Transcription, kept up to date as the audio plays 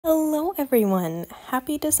everyone!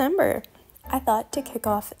 Happy December! I thought to kick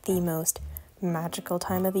off the most magical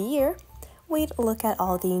time of the year, we'd look at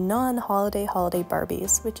all the non-holiday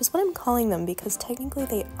Barbies, which is what I'm calling them because technically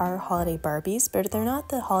they are holiday Barbies, but they're not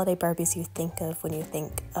the holiday Barbies you think of when you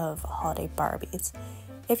think of holiday Barbies.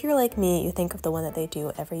 If you're like me, you think of the one that they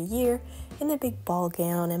do every year in the big ball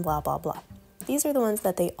gown and blah blah blah. These are the ones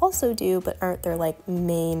that they also do, but aren't their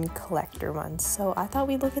main collector ones. So I thought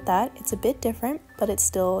we'd look at that. It's a bit different, but it's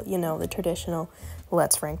still, the traditional,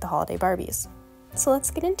 let's rank the holiday Barbies. So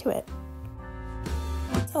let's get into it.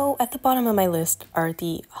 So at the bottom of my list are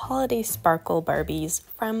the holiday sparkle Barbies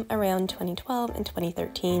from around 2012 and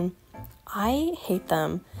 2013. I hate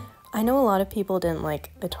them. I know a lot of people didn't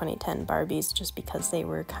like the 2010 Barbies just because they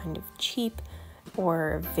were kind of cheap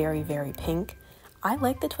or very, very pink. I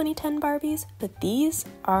like the 2010 Barbies, but these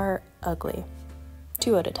are ugly.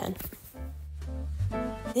 2 out of 10.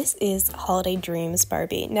 This is Holiday Dreams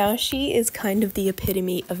Barbie. Now, she is kind of the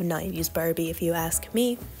epitome of 90s Barbie, if you ask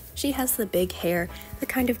me. She has the big hair, the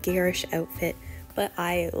kind of garish outfit, but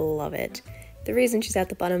I love it. The reason she's at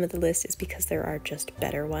the bottom of the list is because there are just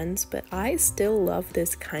better ones, but I still love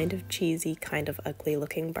this kind of cheesy, kind of ugly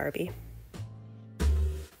looking Barbie.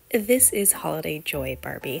 This is Holiday Joy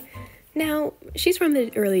Barbie. Now, she's from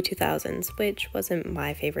the early 2000s, which wasn't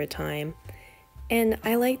my favorite time. And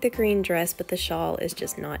I like the green dress, but the shawl is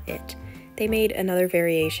just not it. They made another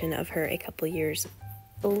variation of her a couple years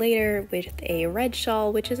later with a red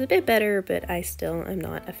shawl, which is a bit better, but I still am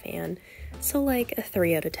not a fan. So a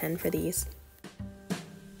 3 out of 10 for these.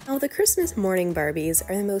 Now, the Christmas morning Barbies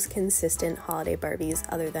are the most consistent holiday Barbies,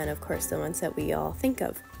 other than, of course, the ones that we all think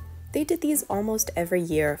of. They did these almost every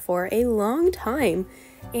year for a long time,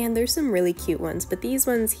 and there's some really cute ones, but these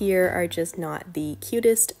ones here are just not the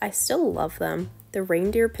cutest. I still love them. The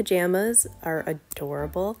reindeer pajamas are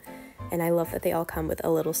adorable, and I love that they all come with a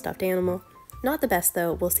little stuffed animal. Not the best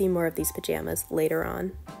though, we'll see more of these pajamas later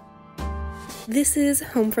on. This is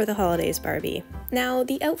Home for the Holidays Barbie. Now,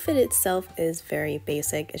 the outfit itself is very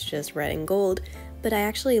basic, it's just red and gold, but I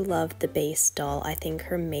actually love the base doll. I think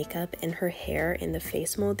her makeup and her hair in the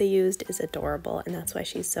face mold they used is adorable, and that's why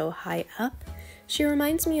she's so high up. She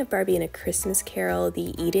reminds me of Barbie in A Christmas Carol,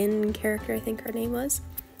 the Eden character, I think her name was,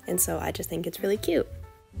 and so I just think it's really cute.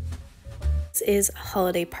 This is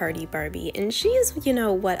Holiday Party Barbie, and she is,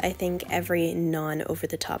 what I think every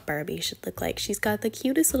non-over-the-top Barbie should look like. She's got the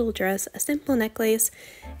cutest little dress, a simple necklace,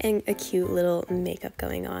 and a cute little makeup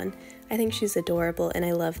going on. I think she's adorable, and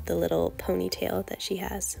I love the little ponytail that she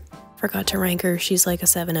has. Forgot to rank her, she's like a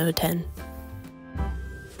 7 out of 10.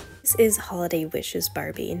 This is Holiday Wishes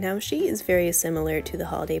Barbie. Now, she is very similar to the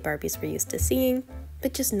holiday Barbies we're used to seeing,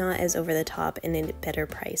 but just not as over the top and a better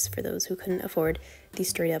price for those who couldn't afford the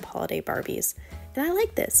straight up holiday Barbies. And I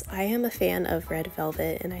like this. I am a fan of red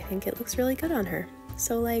velvet, and I think it looks really good on her.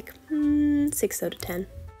 So 6 out of 10.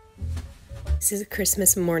 This is a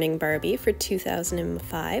Christmas morning Barbie for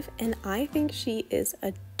 2005, and I think she is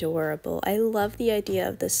adorable. I love the idea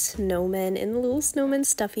of the snowman and the little snowman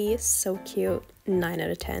stuffy. So cute. 9 out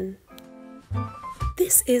of 10.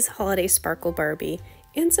 This is Holiday Sparkle Barbie,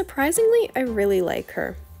 and surprisingly, I really like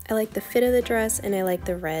her. I like the fit of the dress, and I like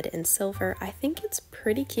the red and silver. I think it's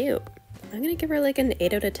pretty cute. I'm gonna give her an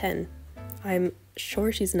 8 out of 10. I'm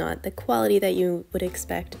sure she's not the quality that you would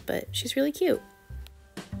expect, but she's really cute.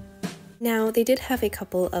 Now, they did have a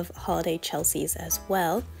couple of holiday Chelseas as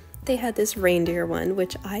well. They had this reindeer one,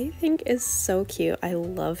 which I think is so cute. I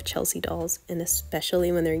love Chelsea dolls, and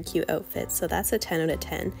especially when they're in cute outfits, so that's a 10 out of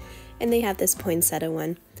 10. And they have this poinsettia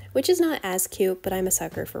one, which is not as cute, but I'm a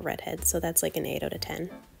sucker for redheads, so that's an 8 out of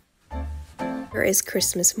 10. Here is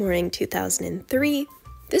Christmas Morning 2003.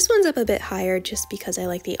 This one's up a bit higher just because I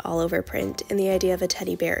like the all-over print, and the idea of a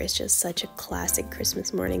teddy bear is just such a classic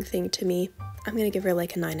Christmas morning thing to me. I'm gonna give her a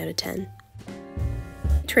 9 out of 10.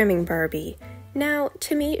 Trimming Barbie. Now,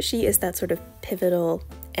 to me, she is that sort of pivotal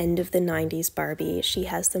end of the 90s Barbie. She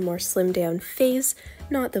has the more slimmed down face,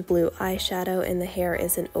 not the blue eyeshadow, and the hair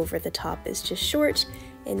isn't over the top. It's just short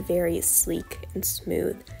and very sleek and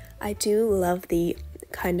smooth. I do love the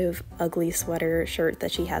kind of ugly sweater shirt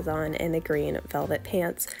that she has on and the green velvet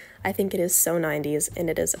pants. I think it is so 90s, and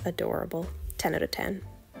it is adorable. 10 out of 10.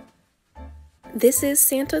 This is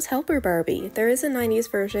Santa's Helper Barbie. There is a 90s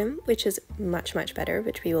version, which is much, much better,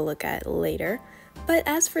 which we will look at later. But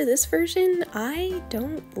as for this version, I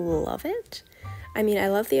don't love it. I mean, I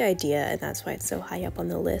love the idea, and that's why it's so high up on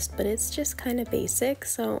the list, but it's just kind of basic,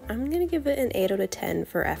 so I'm gonna give it an 8 out of 10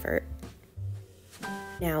 for effort.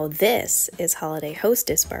 Now this is Holiday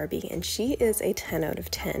Hostess Barbie, and she is a 10 out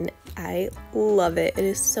of 10. I love it. It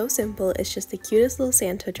is so simple. It's just the cutest little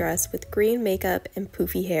Santa dress with green makeup and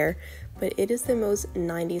poofy hair, but it is the most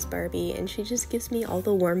 90s Barbie, and she just gives me all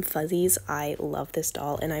the warm fuzzies. I love this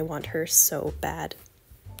doll, and I want her so bad.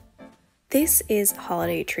 This is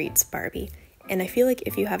Holiday Treats Barbie, and I feel like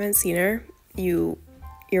if you haven't seen her, you're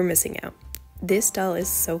missing out. This doll is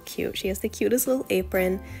so cute. She has the cutest little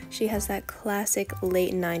apron. She has that classic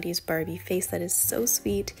late 90s Barbie face that is so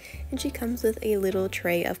sweet, and she comes with a little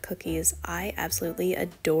tray of cookies. I absolutely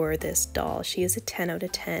adore this doll. She is a 10 out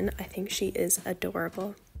of 10. I think she is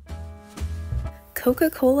adorable.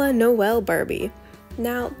 Coca-Cola Noel Barbie.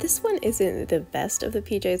 Now, this one isn't the best of the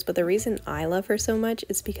PJs, but the reason I love her so much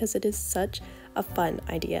is because it is such a fun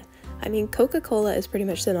idea. I mean, Coca-Cola is pretty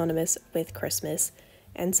much synonymous with Christmas,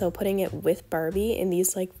 and so putting it with Barbie in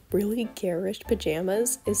these like really garish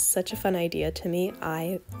pajamas is such a fun idea to me.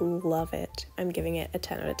 I love it. I'm giving it a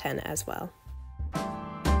 10 out of 10 as well.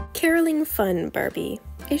 Caroling Fun Barbie.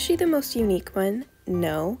 Is she the most unique one?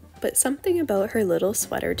 No, but something about her little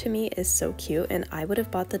sweater to me is so cute, and I would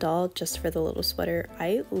have bought the doll just for the little sweater.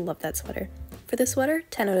 I love that sweater. For the sweater,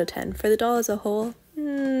 10 out of 10. For the doll as a whole,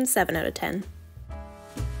 7 out of 10.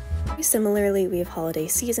 Similarly, we have Holiday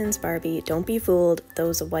Seasons Barbie. Don't be fooled,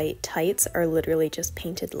 those white tights are literally just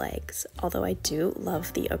painted legs, although I do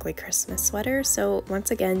love the ugly Christmas sweater, so once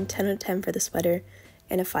again, 10 out of 10 for the sweater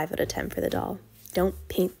and a 5 out of 10 for the doll. Don't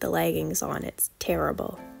paint the leggings on, it's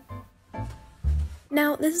terrible.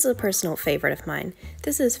 Now, this is a personal favorite of mine.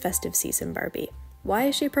 This is Festive Season Barbie. Why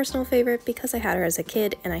is she a personal favorite? Because I had her as a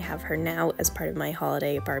kid and I have her now as part of my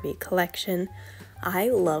holiday Barbie collection. I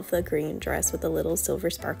love the green dress with the little silver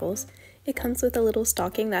sparkles. It comes with a little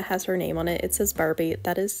stocking that has her name on it. It says Barbie.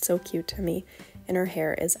 That is so cute to me. And her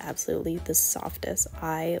hair is absolutely the softest.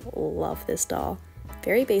 I love this doll.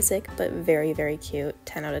 Very basic, but very, very cute.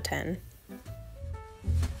 10 out of 10.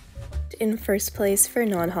 In first place for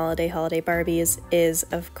non-holiday holiday Barbies is,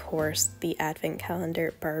 of course, the Advent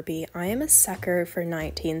Calendar Barbie. I am a sucker for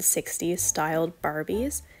 1960s styled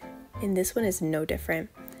Barbies, and this one is no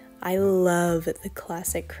different. I love the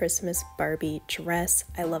classic Christmas Barbie dress.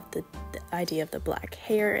 I love the idea of the black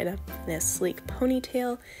hair and a sleek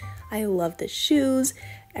ponytail. I love the shoes.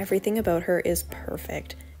 Everything about her is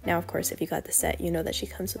perfect. Now, of course, if you got the set, you know that she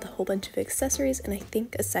comes with a whole bunch of accessories and I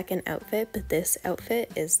think a second outfit, but this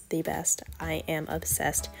outfit is the best. I am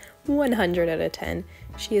obsessed. 100 out of 10.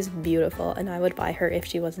 She is beautiful, and I would buy her if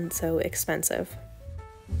she wasn't so expensive.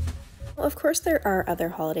 Of course, there are other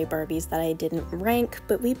holiday Barbies that I didn't rank,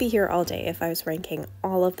 but we'd be here all day if I was ranking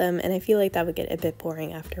all of them, and I feel like that would get a bit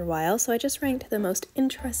boring after a while, so I just ranked the most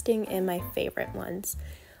interesting and my favorite ones.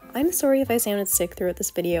 I'm sorry if I sounded sick throughout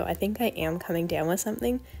this video. I think I am coming down with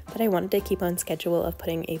something, but I wanted to keep on schedule of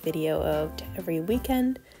putting a video out every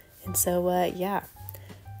weekend, and so yeah.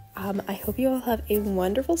 I hope you all have a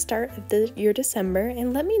wonderful start of your December,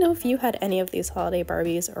 and let me know if you had any of these holiday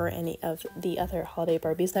Barbies or any of the other holiday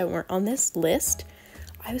Barbies that weren't on this list.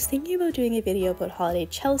 I was thinking about doing a video about holiday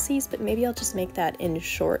Chelseas, but maybe I'll just make that in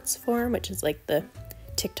shorts form, which is like the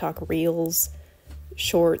TikTok Reels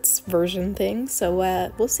shorts version thing, so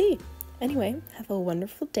we'll see. Anyway, have a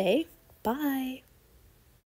wonderful day. Bye!